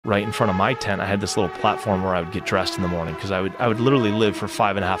right in front of my tent, I had this little platform where I would get dressed in the morning, because I would literally live for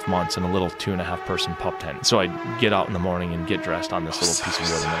 5.5 months in a little 2.5 person pup tent. So I'd get out in the morning and get dressed on this little piece of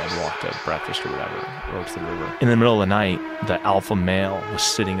wood, and then I'd walk to breakfast or whatever, or to the river. In the middle of the night, the alpha male was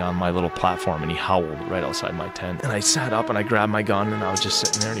sitting on my little platform, and he howled right outside my tent. And I sat up and I grabbed my gun, and I was just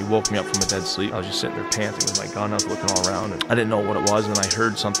sitting there, and he woke me up from a dead sleep. I was just sitting there panting with my gun. I was looking all around, and I didn't know what it was, and then I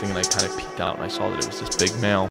heard something, and I kind of peeked out, and I saw that it was this big male.